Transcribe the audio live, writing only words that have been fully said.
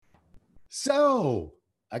So,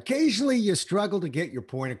 occasionally you struggle to get your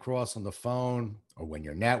point across on the phone or when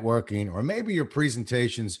you're networking, or maybe your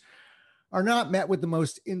presentations are not met with the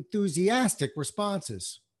most enthusiastic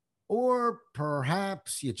responses. Or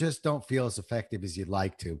perhaps you just don't feel as effective as you'd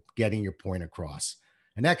like to getting your point across.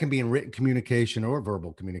 And that can be in written communication or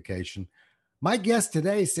verbal communication. My guest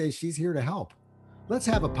today says she's here to help. Let's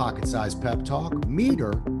have a pocket sized pep talk, meet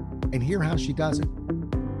her, and hear how she does it.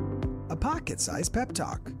 A Pocket Size Pep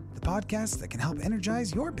Talk, the podcast that can help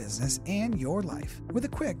energize your business and your life with a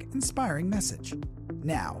quick, inspiring message.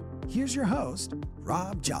 Now, here's your host,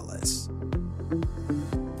 Rob Jolles.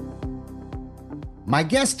 My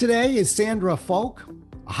guest today is Sandra Folk,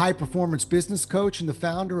 a high-performance business coach and the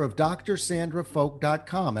founder of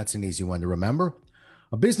drsandrafolk.com. That's an easy one to remember.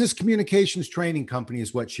 A business communications training company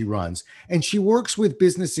is what she runs, and she works with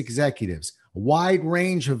business executives, a wide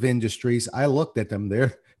range of industries. I looked at them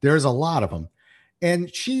there. There's a lot of them.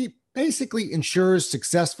 And she basically ensures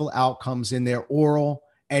successful outcomes in their oral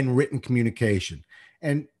and written communication.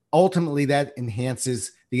 And ultimately, that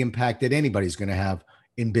enhances the impact that anybody's going to have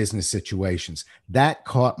in business situations. That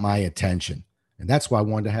caught my attention. And that's why I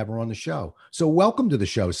wanted to have her on the show. So welcome to the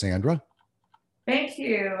show, Sandra. Thank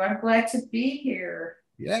you. I'm glad to be here.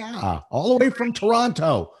 Yeah, all the way from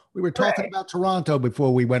Toronto. We were talking about Toronto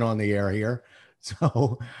before we went on the air here.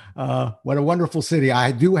 So what a wonderful city.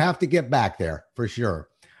 I do have to get back there for sure.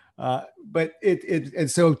 But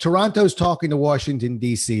so Toronto's talking to Washington,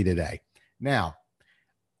 D.C. today. Now,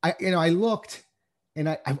 I looked and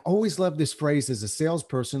I've always loved this phrase as a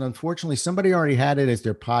salesperson. Unfortunately, somebody already had it as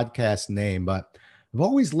their podcast name, but I've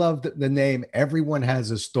always loved the name Everyone Has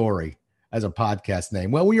a Story as a podcast name.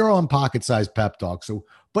 Well, we are on Pocket Size Pep Talk.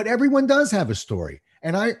 But everyone does have a story.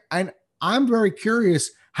 And I'm very curious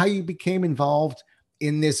how you became involved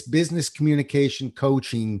in this business communication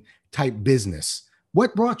coaching type business.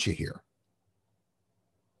 What brought you here?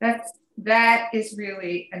 That is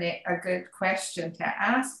really a good question to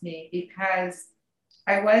ask me, because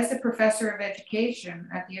I was a professor of education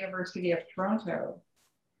at the University of Toronto,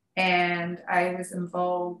 and I was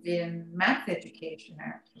involved in math education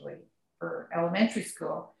actually for elementary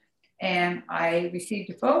school. And I received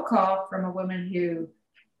a phone call from a woman who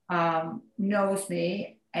knows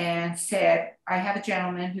me and said, I have a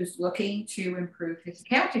gentleman who's looking to improve his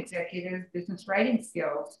account executive business writing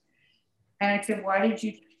skills. And I said, why did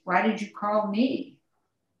you call me?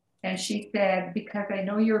 And she said, because I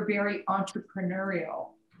know you're very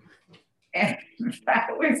entrepreneurial. And that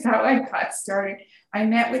was how I got started. I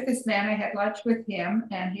met with this man. I had lunch with him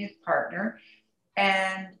and his partner.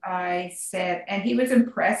 And I said, and he was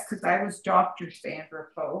impressed because I was Dr. Sandra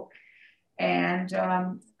Folk. And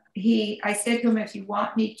I said to him, if you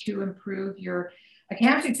want me to improve your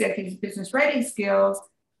account executive's business writing skills,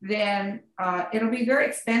 then it'll be very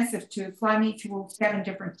expensive to fly me to 7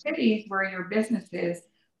 different cities where your business is.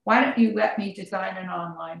 Why don't you let me design an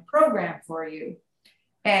online program for you?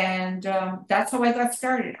 And that's how I got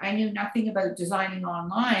started. I knew nothing about designing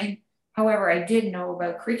online. However, I did know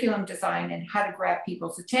about curriculum design and how to grab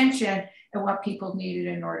people's attention and what people needed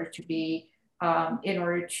in order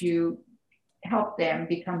to help them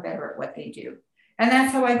become better at what they do. And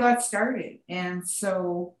that's how I got started. And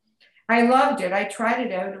so I loved it. I tried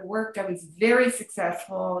it out. It worked. I was very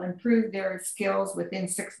successful, improved their skills within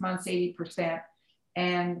 6 months, 80%.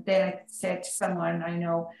 And then I said to someone I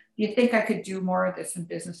know, do you think I could do more of this in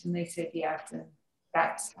business? And they said, yes. And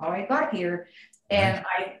that's how I got here. And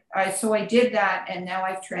so I did that. And now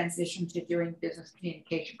I've transitioned to doing business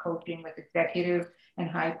communication coaching with executive and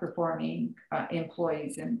high performing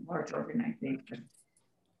employees in large organizations.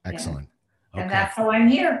 Excellent. And that's how I'm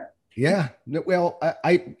here. Yeah. Well,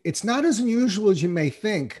 it's not as unusual as you may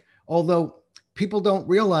think, although people don't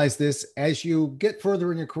realize this. As you get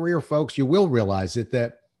further in your career, folks, you will realize it,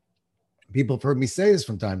 that people have heard me say this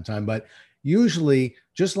from time to time, but usually,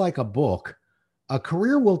 just like a book, a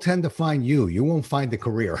career will tend to find you. You won't find the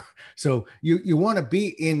career. So you want to be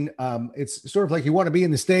in, it's sort of like you want to be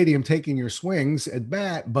in the stadium taking your swings at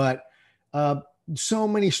bat, but so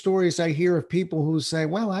many stories I hear of people who say,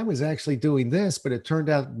 well, I was actually doing this, but it turned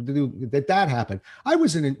out that happened.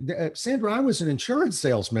 Sandra, I was an insurance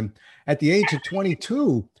salesman at the age of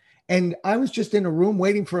 22, and I was just in a room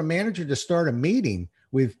waiting for a manager to start a meeting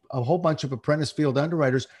with a whole bunch of apprentice field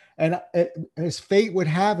underwriters. And as fate would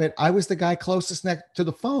have it, I was the guy closest next to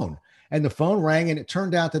the phone. And the phone rang, and it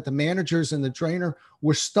turned out that the managers and the trainer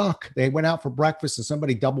were stuck. They went out for breakfast and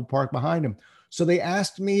somebody double parked behind them. So they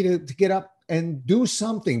asked me to get up and do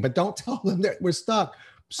something, but don't tell them that we're stuck.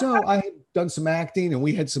 So I had done some acting and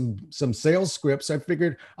we had some sales scripts. I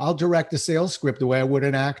figured I'll direct a sales script the way I would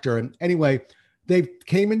an actor. And anyway, they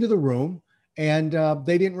came into the room and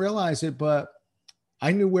they didn't realize it, but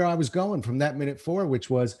I knew where I was going from that minute forward, which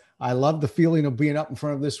was I love the feeling of being up in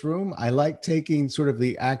front of this room. I like taking sort of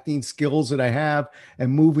the acting skills that I have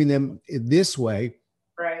and moving them this way.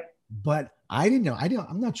 Right. But I didn't know.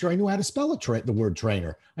 I'm not sure I knew how to spell the word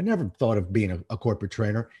trainer. I never thought of being a corporate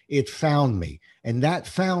trainer. It found me, and that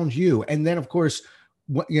found you. And then, of course,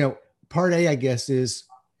 part A, I guess, is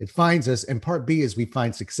it finds us, and part B is we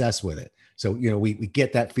find success with it. So, we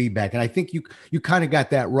get that feedback. And I think you kind of got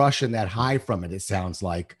that rush and that high from it, it sounds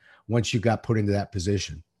like, once you got put into that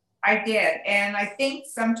position. I did. And I think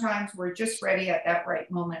sometimes we're just ready at that right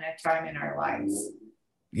moment in time in our lives.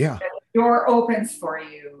 Yeah. The door opens for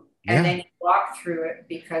you, and then you walk through it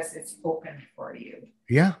because it's open for you.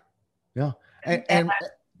 Yeah. Yeah. And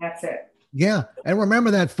that's it. Yeah. And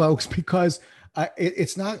remember that, folks, because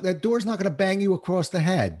it's not, that door's not going to bang you across the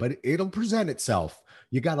head, but it'll present itself.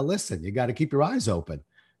 You got to listen. You got to keep your eyes open.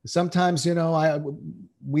 Sometimes,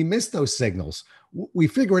 we miss those signals. We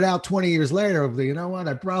figure it out 20 years later. You know what?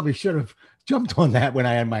 I probably should have jumped on that when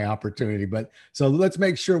I had my opportunity. But so let's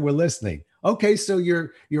make sure we're listening. Okay. So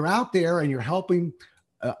you're out there and you're helping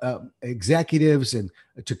executives and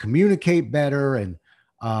to communicate better. And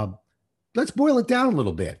let's boil it down a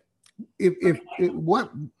little bit.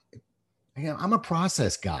 I'm a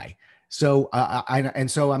process guy. So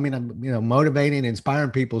motivating and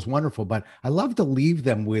inspiring people is wonderful, but I love to leave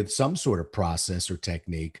them with some sort of process or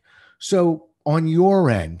technique. So on your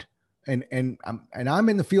end, and I'm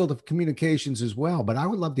in the field of communications as well, but I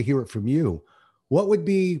would love to hear it from you. What would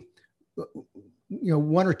be,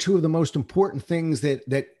 one or two of the most important things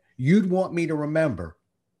that you'd want me to remember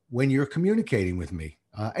when you're communicating with me?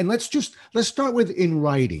 And let's start with in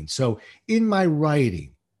writing. So in my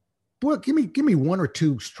writing, boy, give me one or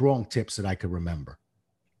two strong tips that I could remember.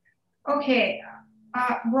 Okay.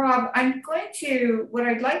 Rob, what I'd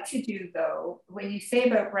like to do though, when you say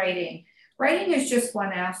about writing is just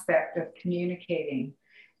one aspect of communicating,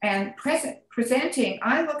 and presenting,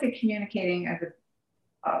 I look at communicating as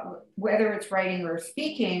whether it's writing or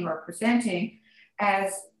speaking or presenting,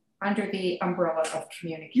 as under the umbrella of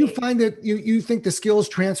communication. You find that you think the skills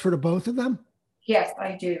transfer to both of them? Yes,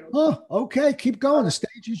 I do. Oh, okay. Keep going. The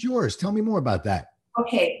stage is yours. Tell me more about that.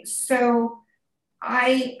 Okay. So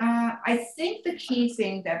I think the key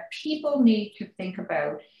thing that people need to think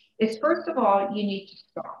about is, first of all, you need to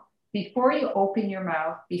stop. Before you open your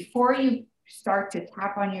mouth, before you start to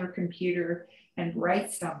tap on your computer and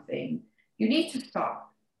write something, you need to stop.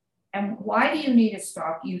 And why do you need to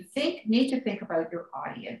stop? You need to think about your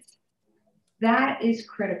audience. That is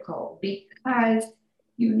critical, because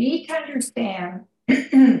you need to understand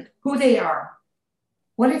who they are.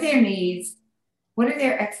 What are their needs? What are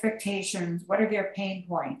their expectations? What are their pain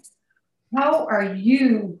points? How are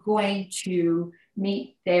you going to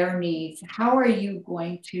meet their needs? How are you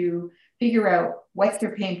going to figure out what's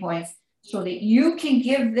their pain points so that you can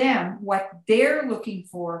give them what they're looking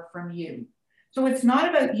for from you? So it's not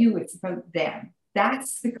about you, it's about them.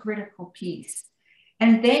 That's the critical piece.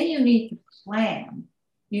 And then you need to plan.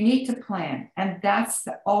 You need to plan. And that's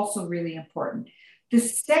also really important. The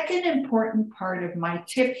second important part of my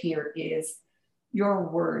tip here is your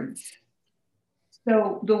words.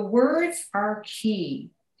 So the words are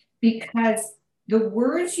key, because the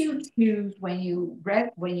words you choose when you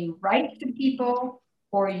write to people,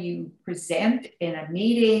 or you present in a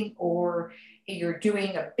meeting, or you're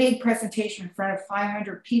doing a big presentation in front of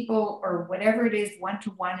 500 people, or whatever it is,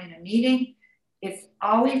 one-to-one in a meeting, it's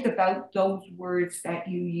always about those words that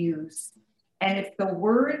you use. And if the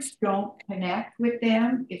words don't connect with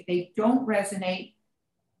them, if they don't resonate,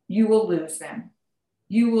 you will lose them.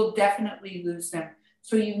 You will definitely lose them.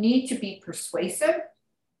 So you need to be persuasive.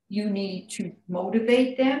 You need to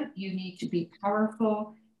motivate them. You need to be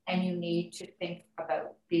powerful. And you need to think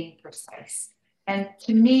about being precise. And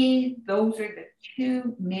to me, those are the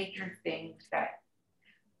two major things that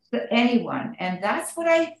anyone, and that's what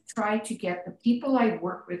I try to get the people I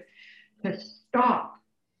work with to stop.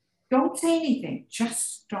 Don't say anything,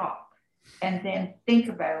 just stop. And then think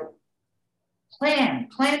about, plan.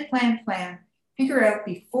 Figure out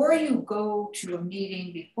before you go to a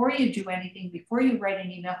meeting, before you do anything, before you write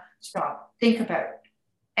an email, stop, think about it.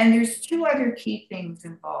 And there's two other key things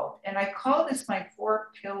involved. And I call this my 4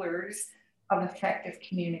 pillars of effective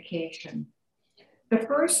communication. The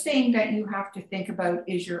first thing that you have to think about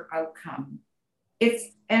is your outcome.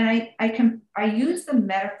 I use the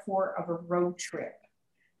metaphor of a road trip.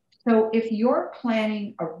 So if you're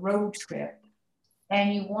planning a road trip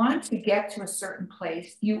and you want to get to a certain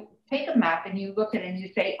place, you take a map and you look at it and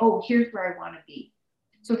you say, oh, here's where I want to be.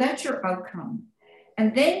 So that's your outcome.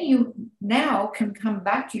 And then you now can come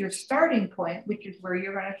back to your starting point, which is where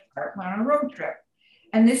you're going to start on a road trip.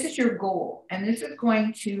 And this is your goal. And this is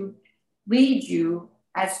going to lead you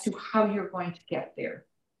as to how you're going to get there.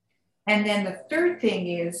 And then the third thing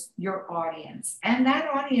is your audience. And that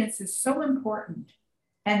audience is so important.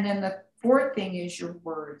 And then the fourth thing is your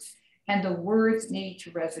words. And the words need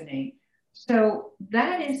to resonate. So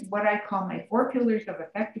that is what I call my 4 pillars of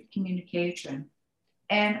effective communication.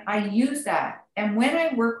 And I use that. And when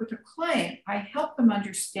I work with a client, I help them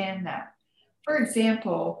understand that. For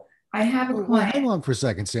example, I have a client. Well, hang on for a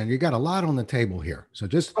second, Sandra. You got a lot on the table here. So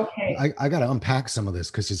just, okay. I got to unpack some of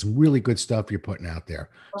this because it's really good stuff you're putting out there.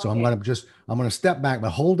 Okay. So I'm going to step back, but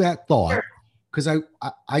hold that thought. Because I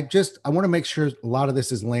want to make sure a lot of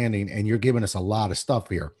this is landing and you're giving us a lot of stuff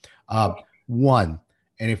here. Okay. One,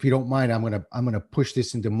 and if you don't mind, I'm going to push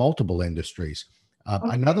this into multiple industries. Okay.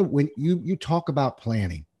 Another, when you talk about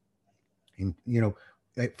planning, and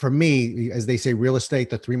for me, as they say, real estate,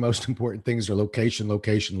 the 3 most important things are location,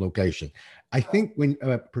 location, location. I think when,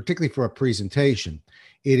 particularly for a presentation,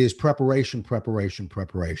 it is preparation, preparation,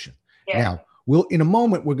 preparation. Yeah. Now, in a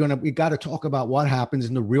moment, we got to talk about what happens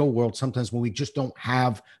in the real world sometimes when we just don't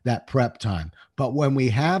have that prep time. But when we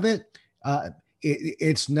have it,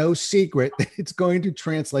 it's no secret that it's going to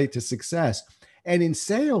translate to success. And in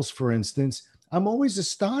sales, for instance, I'm always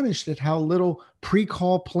astonished at how little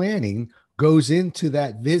pre-call planning goes into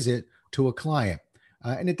that visit to a client.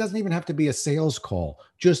 And it doesn't even have to be a sales call,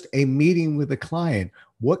 just a meeting with a client.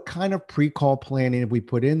 What kind of pre-call planning have we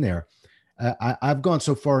put in there? I've gone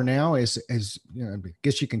so far now as I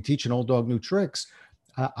guess you can teach an old dog new tricks.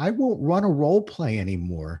 I won't run a role play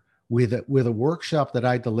anymore with a workshop that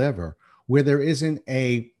I deliver where there isn't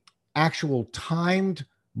a actual timed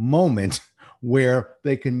moment where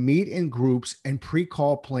they can meet in groups and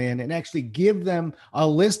pre-call plan and actually give them a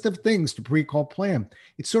list of things to pre-call plan.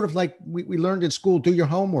 It's sort of like we learned in school, do your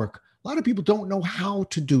homework. A lot of people don't know how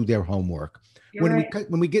to do their homework. When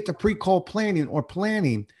we get to pre-call planning or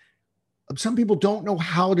planning, some people don't know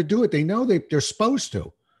how to do it. They know they're supposed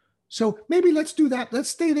to. So maybe let's do that. Let's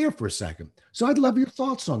stay there for a second. So I'd love your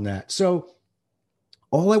thoughts on that. So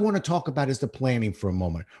all I want to talk about is the planning for a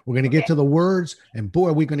moment. We're going to get to the words, and boy,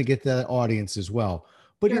 are we going to get to the audience as well.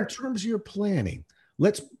 But in terms of your planning,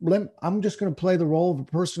 I'm just going to play the role of a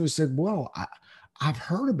person who said, well, I've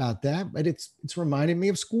heard about that, but it's reminding me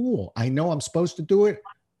of school. I know I'm supposed to do it.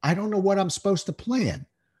 I don't know what I'm supposed to plan.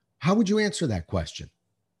 How would you answer that question?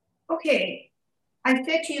 Okay. I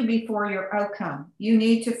said to you before, your outcome, you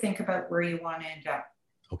need to think about where you want to end up.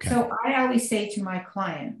 Okay. So I always say to my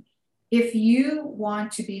client, if you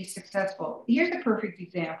want to be successful, here's a perfect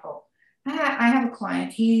example. I have a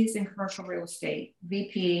client, he's in commercial real estate,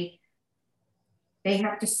 VP. They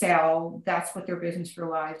have to sell. That's what their business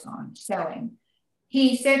relies on, selling.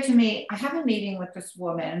 He said to me, I have a meeting with this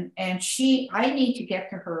woman and I need to get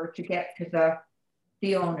to her to get to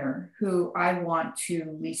the owner who I want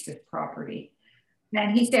to lease this property.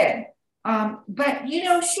 And he said, but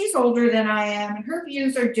she's older than I am and her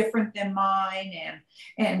views are different than mine.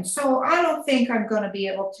 And so I don't think I'm going to be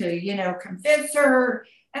able to, convince her.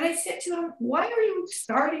 And I said to him, why are you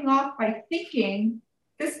starting off by thinking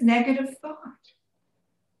this negative thought?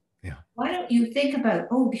 Yeah. Why don't you think about,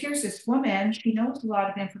 here's this woman. She knows a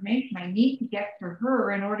lot of information. I need to get to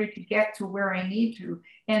her in order to get to where I need to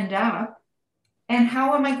end up. And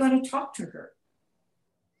how am I going to talk to her?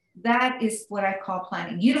 That is what I call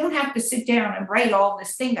planning. You don't have to sit down and write all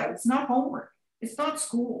this thing out. It's not homework. It's not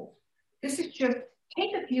school. This is just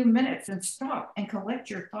take a few minutes and stop and collect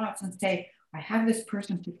your thoughts and say, I have this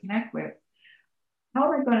person to connect with.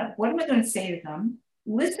 What am I going to say to them?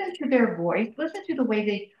 Listen to their voice. Listen to the way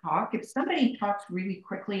they talk. If somebody talks really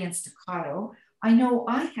quickly and staccato, I know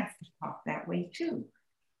I have to talk that way too.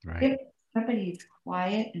 Right. If somebody is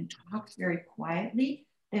quiet and talks very quietly,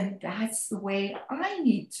 then that's the way I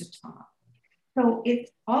need to talk. So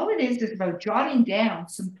all it is about jotting down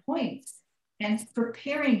some points and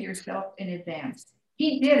preparing yourself in advance.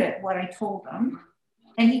 He did it, what I told him.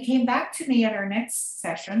 And he came back to me at our next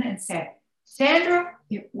session and said, Sandra,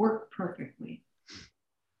 it worked perfectly.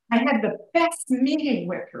 I had the best meeting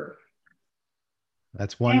with her.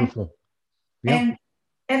 That's wonderful. And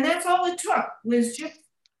that's all it took was just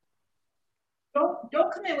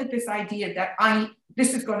don't come in with this idea that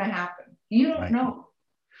this is going to happen. You don't know.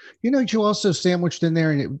 You also sandwiched in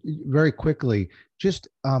there and very quickly, just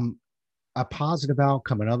a positive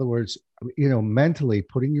outcome. In other words, mentally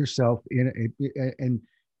putting yourself in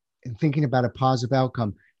and thinking about a positive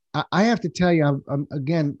outcome. I have to tell you, I'm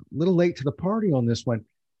again a little late to the party on this one.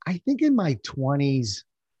 I think in my 20s,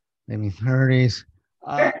 maybe 30s,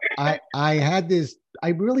 I had this, I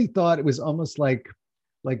really thought it was almost like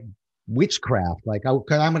witchcraft. Like I'm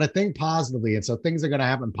going to think positively. And so things are going to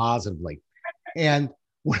happen positively. And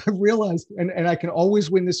what I realized, and I can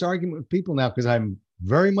always win this argument with people now because I'm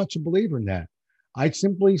very much a believer in that. I'd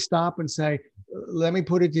simply stop and say, let me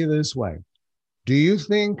put it to you this way. Do you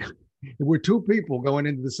think if we're two people going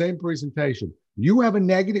into the same presentation, you have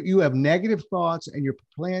negative thoughts and you're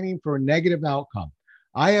planning for a negative outcome.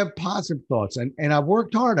 I have positive thoughts and I've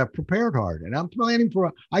worked hard, I've prepared hard, and I'm planning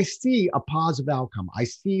for, I see a positive outcome. I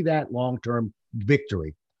see that long-term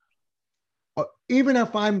victory. Even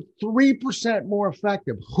if I'm 3% more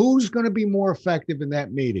effective, who's going to be more effective in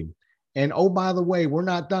that meeting? And oh, by the way, we're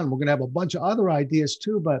not done. We're going to have a bunch of other ideas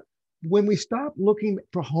too. But when we stop looking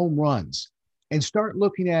for home runs and start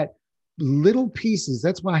looking at little pieces,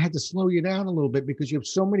 that's why I had to slow you down a little bit, because you have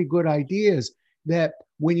so many good ideas that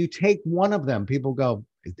when you take one of them, people go,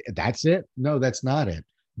 that's it? No, that's not it.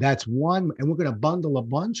 That's one. And we're going to bundle a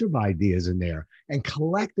bunch of ideas in there. And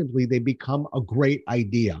collectively, they become a great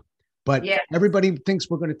idea. But everybody thinks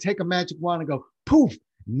we're going to take a magic wand and go, poof,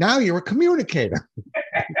 now you're a communicator.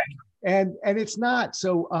 and it's not.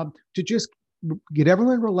 So to just get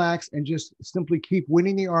everyone relaxed and just simply keep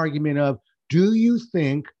winning the argument of, do you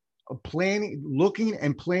think looking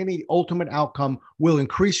and planning the ultimate outcome will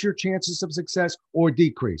increase your chances of success or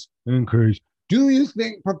decrease? Increase. Do you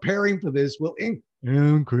think preparing for this will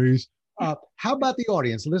increase? How about the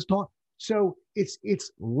audience? Let's talk. So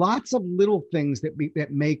it's lots of little things that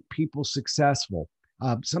make people successful.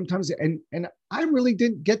 Sometimes, and I really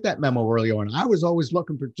didn't get that memo early on. I was always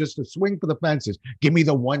looking for just a swing for the fences. Give me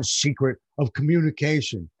the one secret of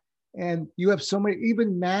communication. And you have so many,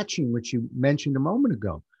 even matching, which you mentioned a moment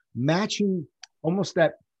ago, matching almost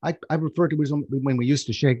that I refer to as when we used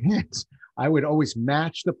to shake hands. I would always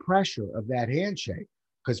match the pressure of that handshake,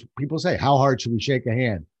 because people say, how hard should we shake a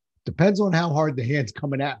hand? Depends on how hard the hand's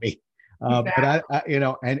coming at me. Exactly.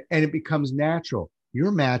 But and it becomes natural.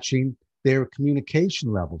 You're matching their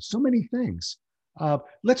communication levels, so many things.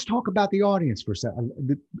 Let's talk about the audience for a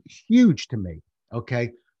second. Huge to me.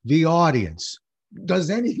 Okay. The audience. Does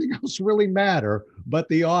anything else really matter but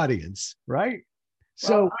the audience, right?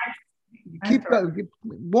 So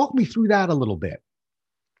walk me through that a little bit.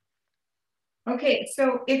 Okay.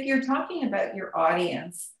 So if you're talking about your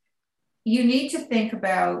audience, you need to think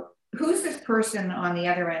about, who's this person on the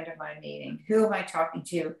other end of my meeting? Who am I talking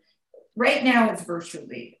to? Right now it's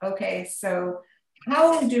virtually. Okay. So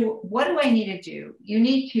what do I need to do? You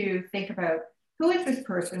need to think about, who is this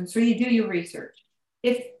person? So you do your research.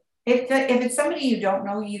 If it's somebody you don't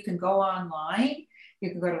know, you can go online,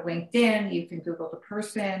 you can go to LinkedIn, you can Google the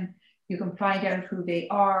person, you can find out who they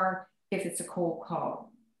are if it's a cold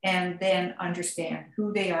call, and then understand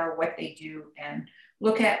who they are, what they do, and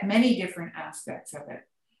look at many different aspects of it.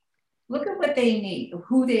 Look at what they need,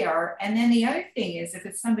 who they are. And then the other thing is, if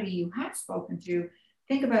it's somebody you have spoken to,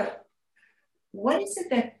 think about, what is it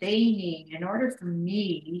that they need in order for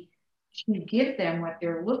me to give them what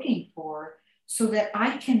they're looking for, so that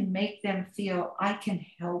I can make them feel I can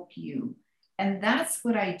help you. And that's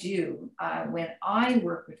what I do when I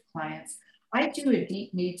work with clients. I do a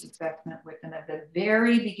deep needs assessment with them at the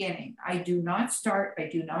very beginning. I do not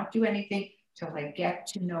do anything till I get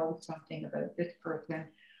to know something about this person.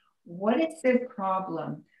 What is their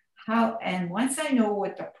problem? And once I know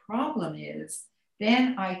what the problem is,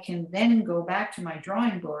 then I can then go back to my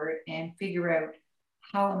drawing board and figure out,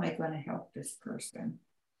 how am I going to help this person?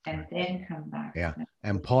 And then come back. Yeah.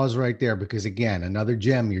 And pause right there, because again, another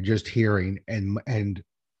gem you're just hearing. And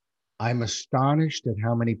I'm astonished at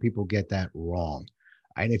how many people get that wrong.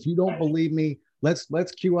 And if you don't believe me, let's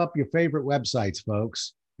queue up your favorite websites,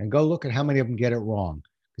 folks, and go look at how many of them get it wrong,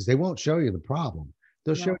 because they won't show you the problem.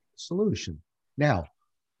 They'll show you the solution. Now,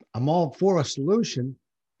 I'm all for a solution.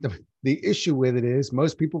 The issue with it is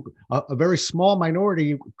most people, a very small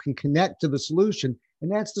minority can connect to the solution.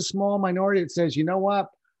 And that's the small minority that says, you know what?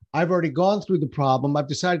 I've already gone through the problem. I've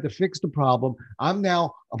decided to fix the problem. I'm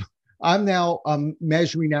now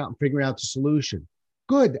measuring out and figuring out the solution.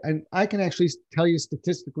 Good. And I can actually tell you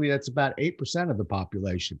statistically, that's about 8% of the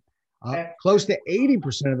population. Close to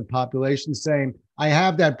 80% of the population saying, I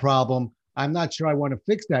have that problem. I'm not sure I want to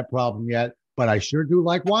fix that problem yet, but I sure do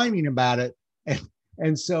like whining about it.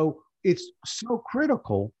 And so it's so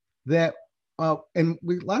critical that, and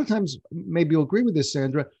a lot of times, maybe you'll agree with this,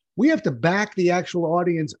 Sandra, we have to back the actual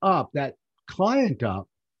audience up, that client up,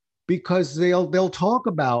 because they'll talk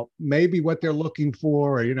about maybe what they're looking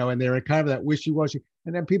for, or, and they're kind of that wishy-washy.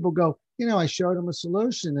 And then people go, I showed them a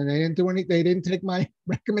solution and they didn't do anything. They didn't take my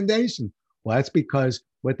recommendation. Well, that's because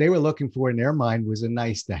what they were looking for in their mind was a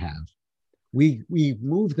nice to have. we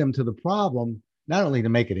move them to the problem, not only to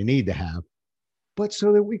make it a need to have, but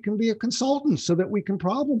so that we can be a consultant, so that we can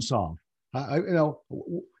problem solve.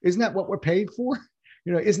 Isn't that what we're paid for?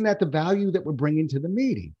 Isn't that the value that we're bringing to the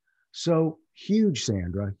meeting? So huge,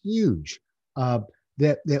 Sandra, huge,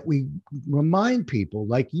 that we remind people,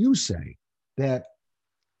 like you say, that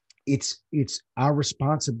it's our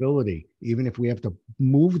responsibility, even if we have to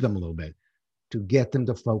move them a little bit, to get them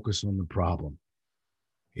to focus on the problem.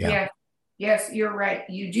 Yeah. Yes, you're right.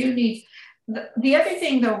 You do need. The other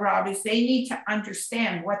thing, though, Rob, is they need to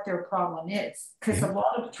understand what their problem is, because a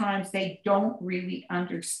lot of times they don't really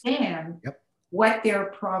understand what their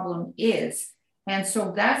problem is. And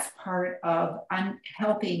so that's part of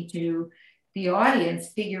helping to the audience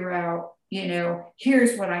figure out,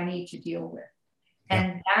 here's what I need to deal with.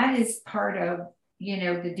 And that is part of,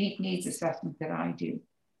 the deep needs assessment that I do,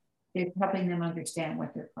 is helping them understand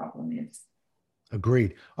what their problem is.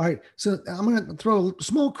 Agreed. All right. So I'm going to throw a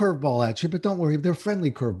small curveball at you, but don't worry, they're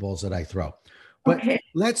friendly curveballs that I throw. But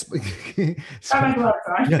let's. You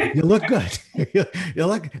look good. You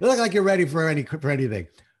look like you're ready for anything.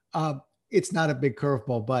 It's not a big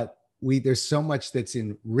curveball, but there's so much that's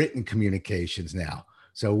in written communications now.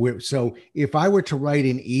 So if I were to write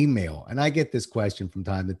an email, and I get this question from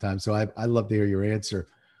time to time, so I love to hear your answer.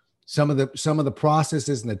 Some of the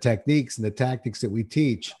processes and the techniques and the tactics that we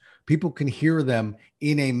teach, people can hear them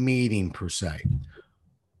in a meeting per se.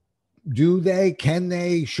 Can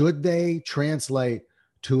they, should they translate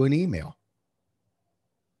to an email?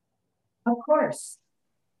 Of course.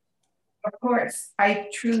 I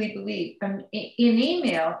truly believe in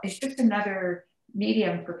email is just another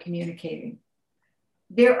medium for communicating.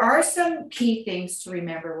 There are some key things to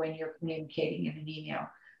remember when you're communicating in an email.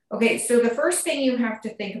 Okay, so the first thing you have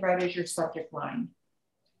to think about is your subject line.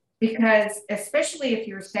 Because especially if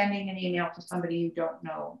you're sending an email to somebody you don't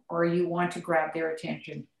know, or you want to grab their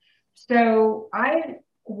attention. So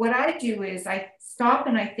what I do is I stop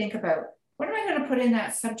and I think about, what am I going to put in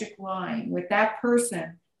that subject line with that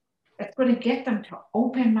person that's going to get them to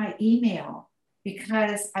open my email,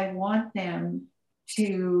 because I want them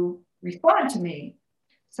to respond to me.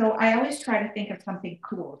 So I always try to think of something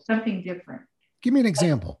cool, something different. Give me an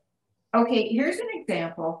example. Okay, here's an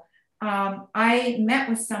example. I met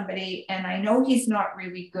with somebody, and I know he's not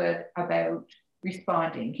really good about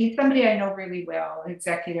responding. He's somebody I know really well,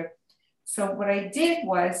 executive. So what I did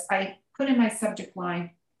was I put in my subject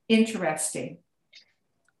line, interesting.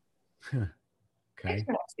 Okay.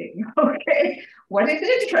 Interesting. Okay. What is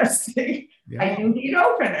interesting? Yeah. I knew he'd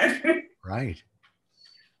open it. Right.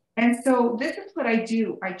 And so this is what I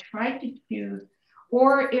do. I try to choose,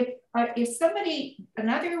 or if somebody,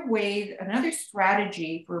 another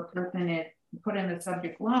strategy for a person to put in the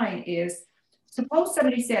subject line is, suppose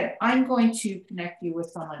somebody said, I'm going to connect you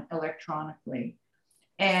with someone electronically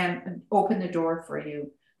and open the door for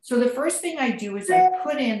you. So the first thing I do is I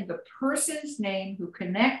put in the person's name who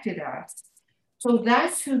connected us. So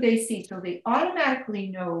that's who they see. So they automatically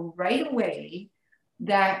know right away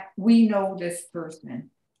that we know this person.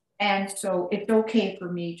 And so it's okay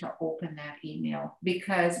for me to open that email,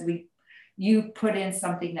 because you put in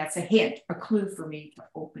something that's a hint, a clue for me to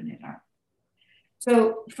open it up.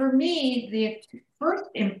 So for me, the first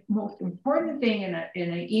and most important thing in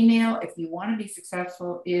an email, if you want to be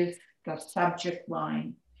successful, is the subject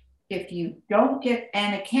line. If you don't get,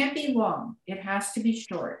 and it can't be long, it has to be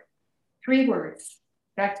short. 3 words,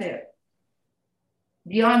 that's it.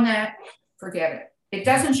 Beyond that, forget it. It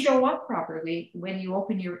doesn't show up properly when you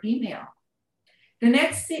open your email. The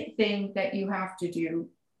next thing that you have to do,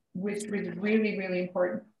 which is really, really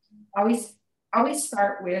important, always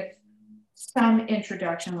start with some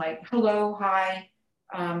introduction, like hello, hi.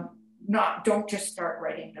 Don't just start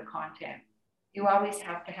writing the content. You always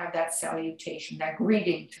have to have that salutation, that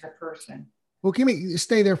greeting to the person. Well,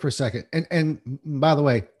 stay there for a second. And by the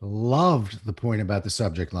way, loved the point about the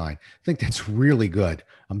subject line. I think that's really good.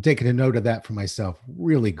 I'm taking a note of that for myself.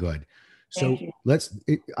 Really good. So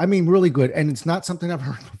really good. And it's not something I've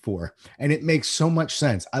heard before. And it makes so much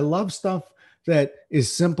sense. I love stuff that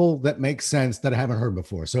is simple, that makes sense, that I haven't heard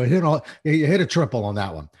before. So you hit a triple on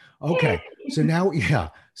that one. Okay. So now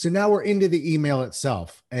we're into the email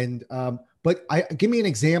itself. And, but give me an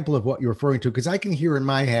example of what you're referring to, because I can hear in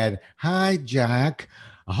my head, hi, Jack.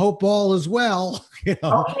 I hope all is well.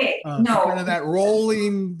 Okay, no. Kind of that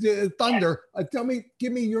rolling thunder.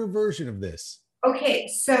 Give me your version of this. Okay,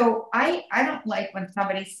 so I don't like when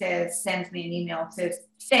somebody sends me an email and says,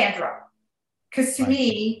 Sandra, because to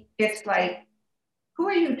me, it's like, who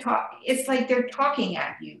are you talking? It's like they're talking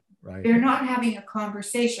at you. Right. They're not having a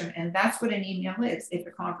conversation. And that's what an email is. It's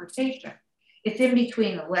a conversation. It's in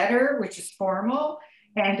between a letter, which is formal,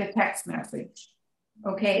 and a text message.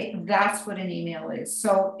 Okay, that's what an email is.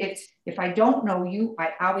 So it's, if I don't know you,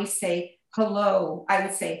 I always say hello. I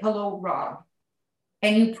would say, hello, Rob.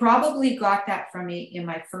 And you probably got that from me in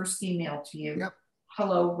my first email to you. Yep.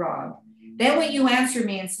 Hello, Rob. Then when you answer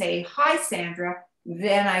me and say, hi, Sandra,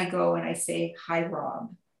 then I go and I say, hi,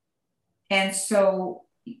 Rob. And so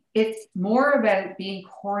it's more about being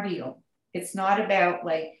cordial. It's not about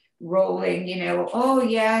like rolling, you know, oh,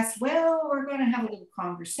 yes, well, we're going to have a little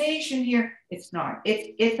conversation here. It's not.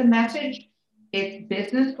 It's a message. It's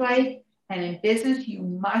business-like. And in business, you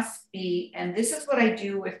must be, and this is what I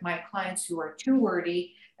do with my clients who are too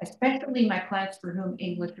wordy, especially my clients for whom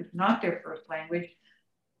English is not their first language.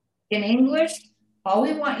 In English, all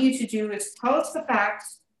we want you to do is tell us the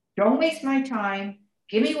facts, don't waste my time,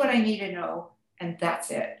 give me what I need to know, and that's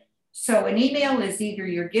it. So an email is either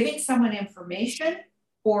you're giving someone information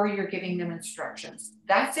or you're giving them instructions.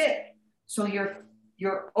 That's it. So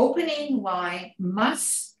your opening line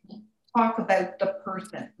must talk about the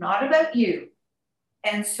person, not about you.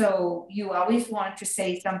 And so you always want to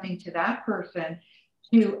say something to that person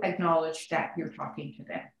to acknowledge that you're talking to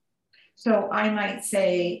them. So I might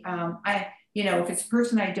say, if it's a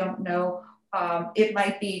person I don't know, it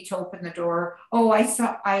might be to open the door. Oh, I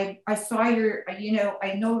saw your, I saw you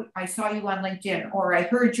on LinkedIn, or I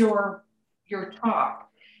heard your talk,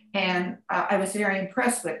 and I was very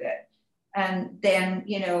impressed with it. And then,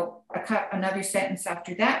 another sentence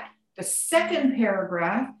after that. The second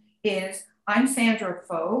paragraph is, I'm Sandra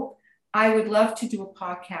Faux. I would love to do a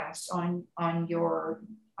podcast on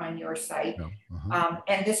your site.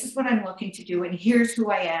 And this is what I'm looking to do. And here's who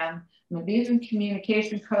I am. I'm a business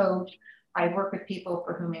communication coach. I work with people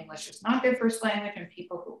for whom English is not their first language, and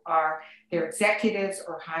people who are their executives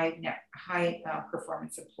or high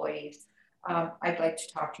performance employees. I'd like to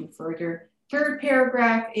talk to you further. Third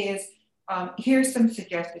paragraph is, here's some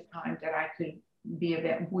suggested time that I could be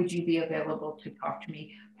available. Would you be available to talk to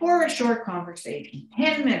me for a short conversation,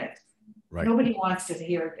 10 minutes? Right. Nobody wants to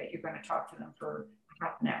hear that you're going to talk to them for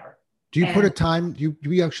half an hour. Do you put a time? Do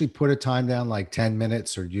you actually put a time down, like 10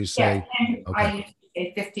 minutes, or do you say? Yeah, okay. I usually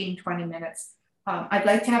say 15, 20 minutes. I'd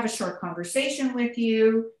like to have a short conversation with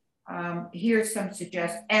you. Here's some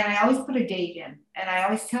suggestions. And I always put a date in. And I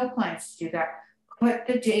always tell clients to do that. Put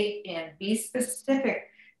the date in. Be specific.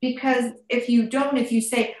 Because if you don't, if you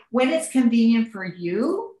say, when it's convenient for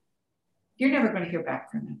you, you're never going to hear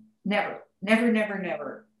back from them. Never, never, never,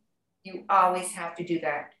 never. You always have to do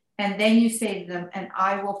that. And then you say to them, and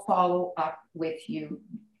I will follow up with you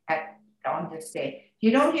on this day. If you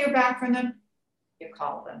don't hear back from them, you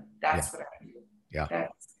call them. That's what I do. Yeah.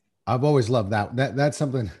 I've always loved that. That's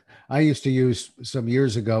something I used to use some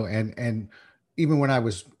years ago. And even when I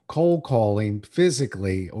was cold calling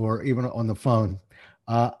physically or even on the phone,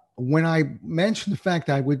 when I mentioned the fact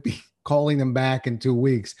I would be calling them back in 2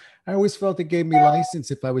 weeks, I always felt it gave me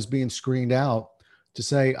license if I was being screened out to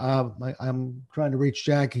say, I'm trying to reach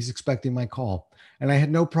Jack. He's expecting my call. And I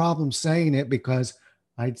had no problem saying it because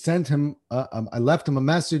I'd sent him, I left him a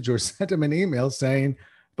message or sent him an email saying,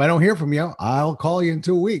 if I don't hear from you, I'll call you in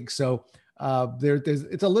 2 weeks. So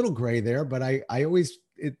it's a little gray there, but I always,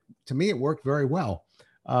 to me, it worked very well.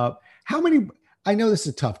 How many, I know this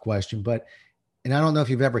is a tough question, and I don't know if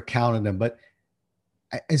you've ever counted them, but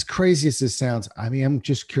as crazy as this sounds, I mean, I'm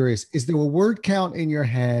just curious, is there a word count in your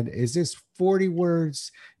head? Is this 40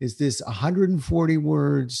 words? Is this 140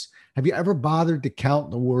 words? Have you ever bothered to count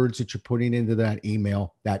the words that you're putting into that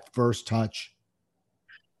email, that first touch?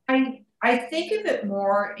 I think of it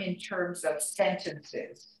more in terms of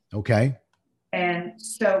sentences. Okay. And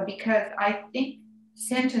so, because I think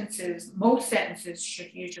most sentences should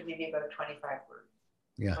usually be about 25 words.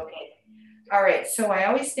 Yeah. Okay. All right. So I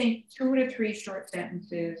always think 2 to 3 short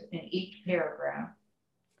sentences in each paragraph.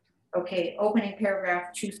 Okay. Opening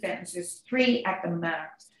paragraph, 2 sentences, 3 at the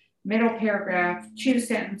max. Middle paragraph, 2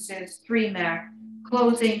 sentences, 3 max.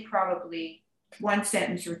 Closing, probably 1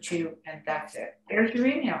 sentence or 2, and that's it. There's your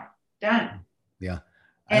email. Done. Yeah.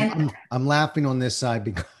 And I'm laughing on this side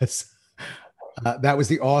because that was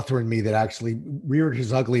the author in me that actually reared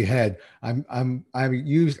his ugly head. I'm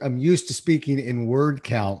used to speaking in word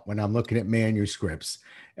count when I'm looking at manuscripts,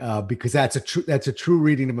 because that's a true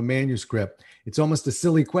reading of a manuscript. It's almost a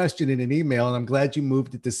silly question in an email, and I'm glad you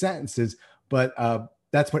moved it to sentences. But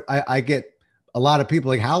that's what I get. A lot of people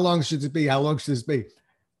like, how long should it be? How long should this be?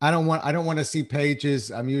 I don't want to see pages.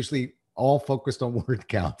 I'm usually all focused on word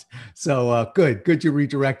count. So good. You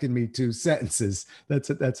redirected me to sentences.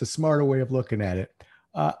 That's a smarter way of looking at it.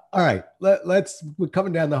 All right, we're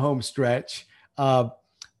coming down the home stretch.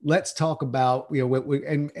 let's talk about,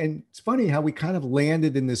 and it's funny how we kind of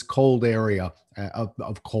landed in this cold area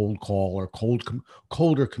of cold call or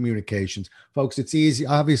colder communications. Folks, it's easy.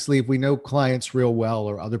 Obviously, if we know clients real well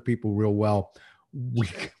or other people real well, we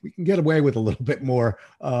can get away with a little bit more.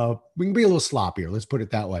 We can be a little sloppier. Let's put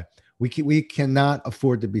it that way. We cannot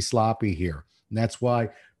afford to be sloppy here. And that's why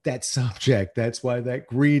that subject, that's why that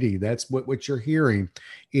greedy, that's what you're hearing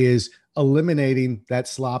is eliminating that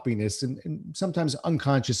sloppiness and sometimes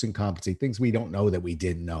unconscious incompetency, things we don't know that we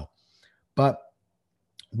didn't know. But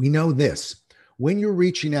we know this, when you're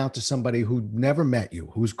reaching out to somebody who never met you,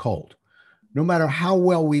 who's cold, no matter how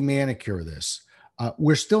well we manicure this,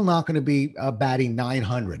 we're still not going to be batting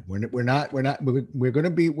 900. We're going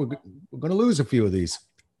to lose a few of these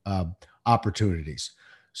opportunities.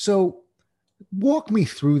 So walk me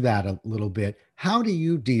through that a little bit. How do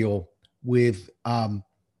you deal with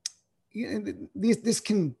this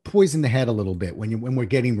can poison the head a little bit when we're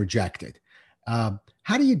getting rejected. How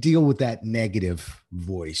do you deal with that negative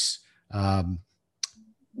voice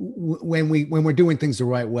when we're doing things the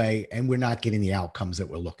right way and we're not getting the outcomes that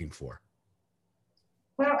we're looking for?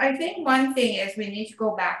 Well, I think one thing is we need to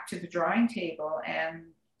go back to the drawing table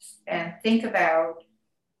and think about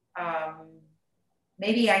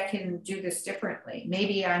maybe I can do this differently.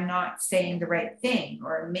 Maybe I'm not saying the right thing,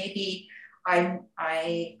 or maybe I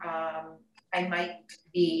might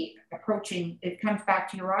be approaching. It comes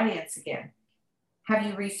back to your audience again. Have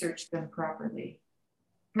you researched them properly?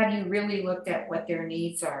 Have you really looked at what their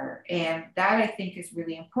needs are? And that I think is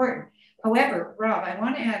really important. However, Rob, I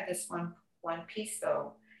want to add this one piece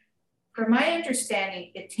though. From my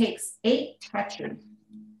understanding, it takes 8 touches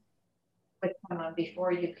with someone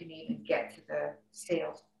before you can even get to the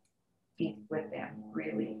sales piece with them,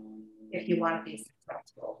 really, if you want to be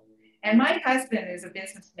successful. And my husband is a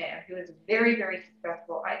businessman who is very, very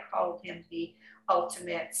successful. I called him the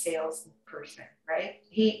ultimate salesperson, right?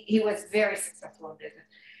 He was very successful in business.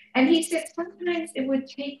 And he said, sometimes it would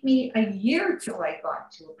take me a year till I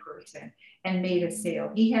got to a person and made a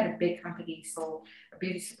sale. He had a big company, he sold a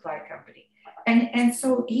beauty supply company. And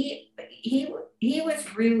so he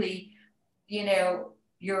was really,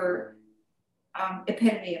 your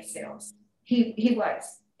epitome of sales. He was.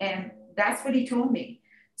 And that's what he told me.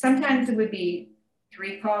 Sometimes it would be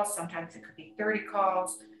 3 calls, sometimes it could be 30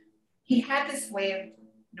 calls. He had this way of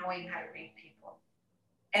knowing how to read people.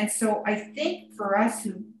 And so I think for us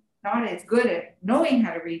who not as good at knowing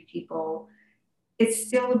how to read people, it's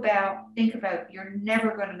still think about, you're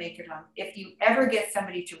never going to make it on. If you ever get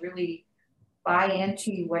somebody to really buy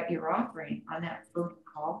into what you're offering on that first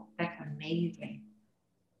call, that's amazing.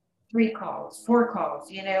 3 calls, 4 calls,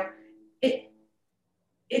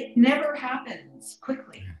 it never happens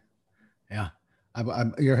quickly. Yeah.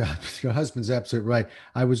 Your husband's absolutely right.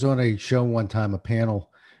 I was on a show one time, a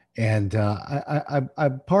panel, and I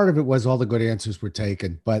part of it was all the good answers were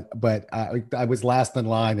taken, but I was last in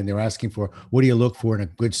line, and they were asking for, what do you look for in a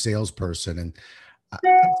good salesperson? And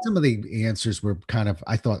some of the answers were kind of,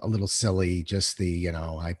 I thought, a little silly. Just they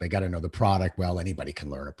got to know the product. Well, anybody can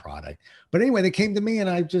learn a product. But anyway, they came to me, and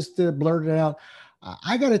I just blurted out,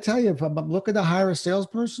 I got to tell you, if I'm looking to hire a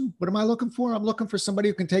salesperson, what am I looking for? I'm looking for somebody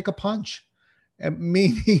who can take a punch.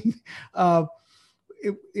 Meaning, the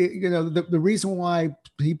reason why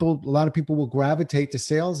a lot of people will gravitate to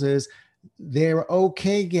sales is they're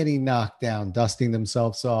okay getting knocked down, dusting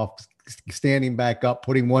themselves off, standing back up,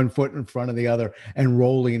 putting one foot in front of the other and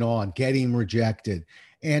rolling on, getting rejected.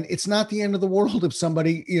 And it's not the end of the world if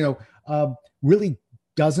somebody, really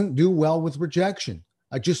doesn't do well with rejection.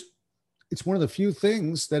 It's one of the few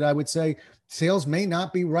things that I would say sales may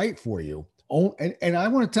not be right for you. Oh, and I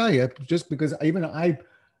want to tell you, just because I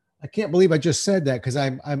can't believe I just said that, because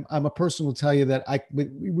I'm a person who will tell you that we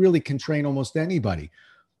really can train almost anybody,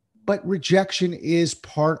 but rejection is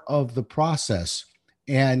part of the process,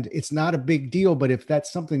 and it's not a big deal. But if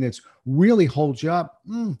that's something that's really holds you up,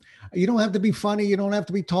 you don't have to be funny, you don't have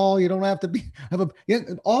to be tall, you don't have to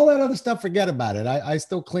all that other stuff. Forget about it. I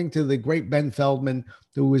still cling to the great Ben Feldman,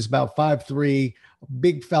 who was about 5'3",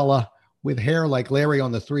 big fella, with hair like Larry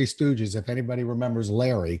on the Three Stooges, if anybody remembers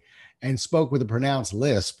Larry, and spoke with a pronounced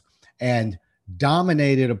lisp and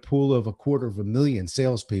dominated a pool of 250,000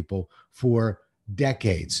 salespeople for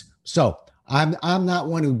decades. So I'm not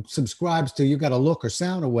one who subscribes to you got to look or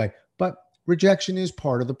sound away, but rejection is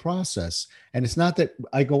part of the process. And it's not that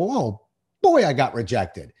I go, oh boy, I got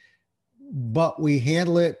rejected. But we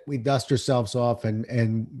handle it, we dust ourselves off, and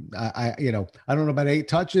I don't know about 8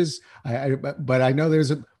 touches, but I know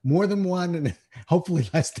there's more than one, and hopefully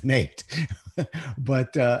less than 8.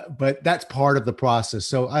 but that's part of the process.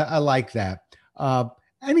 So I like that.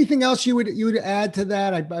 Anything else you would add to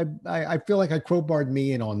that? I feel like I crowbarred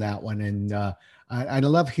me in on that one, and I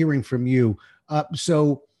love hearing from you.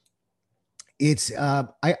 So it's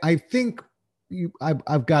I think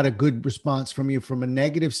I've got a good response from you from a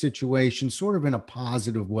negative situation, sort of in a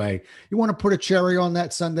positive way. You want to put a cherry on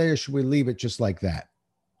that sundae, or should we leave it just like that?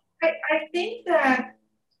 I think that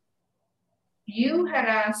you had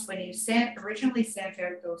asked when you originally sent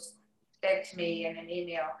out those, said to me in an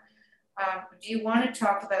email, do you want to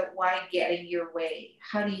talk about why getting your way?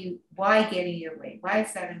 Why getting your way? Why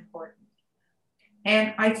is that important?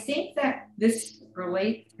 And I think that this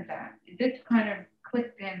relates to that. This kind of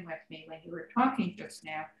clicked in with me when you were talking just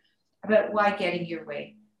now about why getting your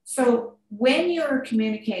way. So when you're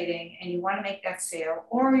communicating and you want to make that sale,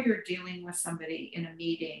 or you're dealing with somebody in a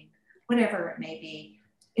meeting, whatever it may be,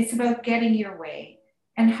 it's about getting your way.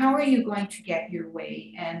 And how are you going to get your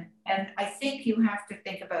way? And I think you have to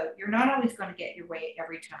think about, you're not always going to get your way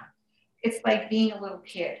every time. It's like being a little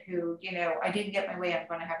kid who, I didn't get my way, I'm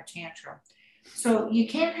going to have a tantrum. So you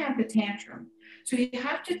can't have the tantrum. So you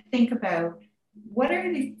have to think about what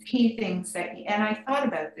are the key things and I thought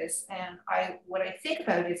about this, and what I think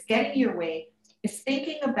about is getting your way is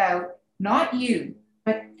thinking about not you,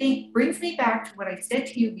 but brings me back to what I said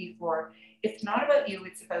to you before. It's not about you,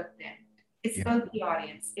 it's about them. It's about the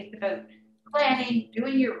audience. It's about planning,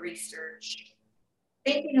 doing your research,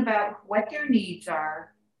 thinking about what their needs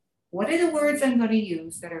are. What are the words I'm going to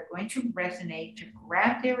use that are going to resonate, to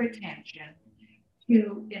grab their attention,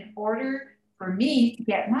 in order for me to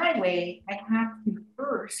get my way, I have to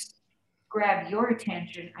first grab your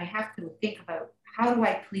attention. I have to think about, how do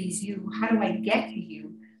I please you? How do I get to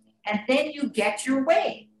you? And then you get your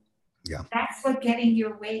way. Yeah. That's what getting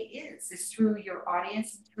your way is through your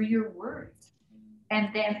audience, through your words.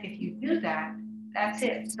 And then if you do that, that's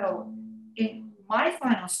it. So my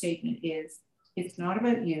final statement is, it's not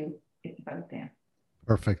about you, it's about them.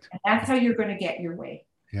 Perfect. And that's how you're going to get your way.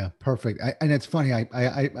 Yeah, perfect. And it's funny.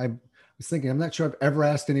 I was thinking, I'm not sure I've ever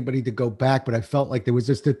asked anybody to go back, but I felt like there was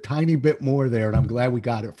just a tiny bit more there, and I'm glad we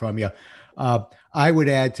got it from you. I would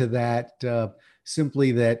add to that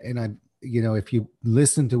simply that, and if you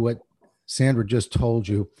listen to what Sandra just told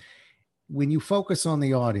you, when you focus on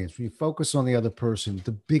the audience, when you focus on the other person,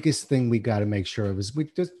 the biggest thing we got to make sure of is we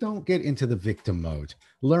just don't get into the victim mode.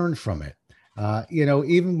 Learn from it.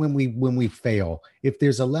 Even when we fail, if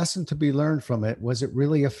there's a lesson to be learned from it, was it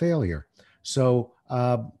really a failure? So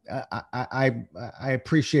I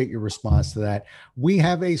appreciate your response to that. We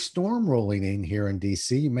have a storm rolling in here in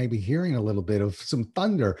DC. You may be hearing a little bit of some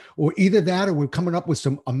thunder, or either that, or we're coming up with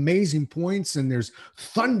some amazing points and there's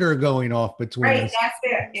thunder going off between us. Right, that's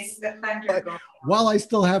it. It's the thunder going on. While I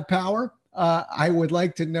still have power, I would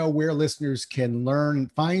like to know where listeners can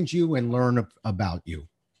find you and learn about you.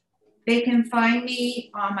 They can find me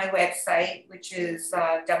on my website, which is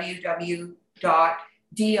www.dr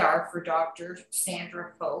for Dr.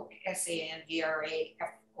 Sandra Folk,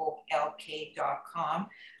 SandraFolk.com.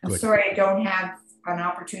 I'm Good. sorry I don't have an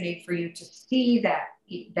opportunity for you to see that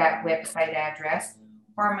website address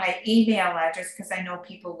or my email address, because I know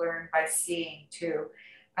people learn by seeing too.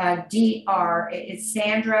 It's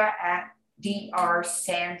Sandra at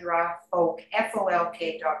drsandrafolk,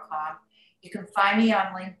 FOLK.com. You can find me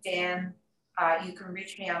on LinkedIn. You can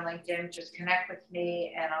reach me on LinkedIn. Just connect with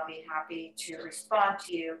me and I'll be happy to respond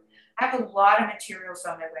to you. I have a lot of materials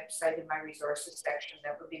on my website in my resources section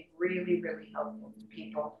that would be really, really helpful to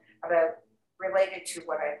people related to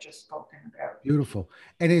what I've just spoken about. Beautiful.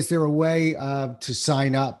 And is there a way to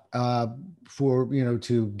sign up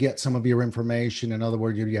to get some of your information? In other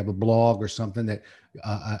words, you have a blog or something that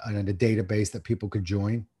in a database that people could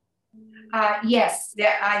join? Yes,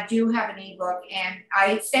 I do have an ebook, and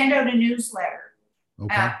I send out a newsletter.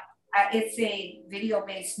 Okay. It's a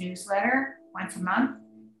video-based newsletter once a month.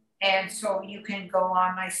 And so you can go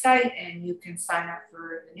on my site and you can sign up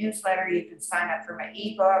for the newsletter. You can sign up for my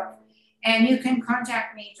ebook, and you can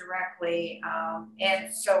contact me directly.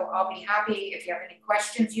 And so I'll be happy if you have any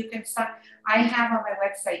questions. I have on my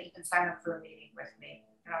website, you can sign up for a meeting with me,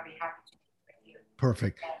 and I'll be happy to meet with you.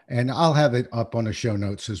 Perfect. And I'll have it up on the show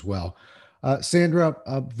notes as well. Sandra,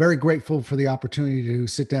 very grateful for the opportunity to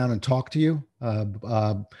sit down and talk to you.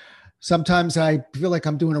 Sometimes I feel like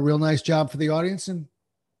I'm doing a real nice job for the audience, and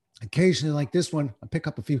occasionally like this one, I pick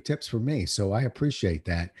up a few tips for me. So I appreciate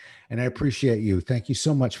that. And I appreciate you. Thank you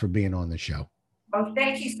so much for being on the show. Well,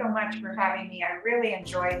 thank you so much for having me. I really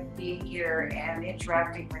enjoyed being here and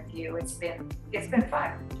interacting with you. It's been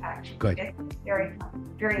fun, actually. Good. It's very fun.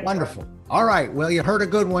 Very wonderful. All right. Well, you heard a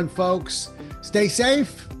good one, folks. Stay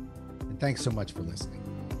safe. And thanks so much for listening.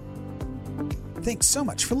 Thanks so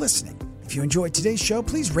much for listening. If you enjoyed today's show,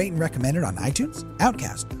 please rate and recommend it on iTunes,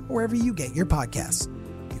 Outcast, or wherever you get your podcasts.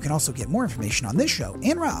 You can also get more information on this show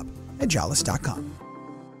and Rob at jollis.com.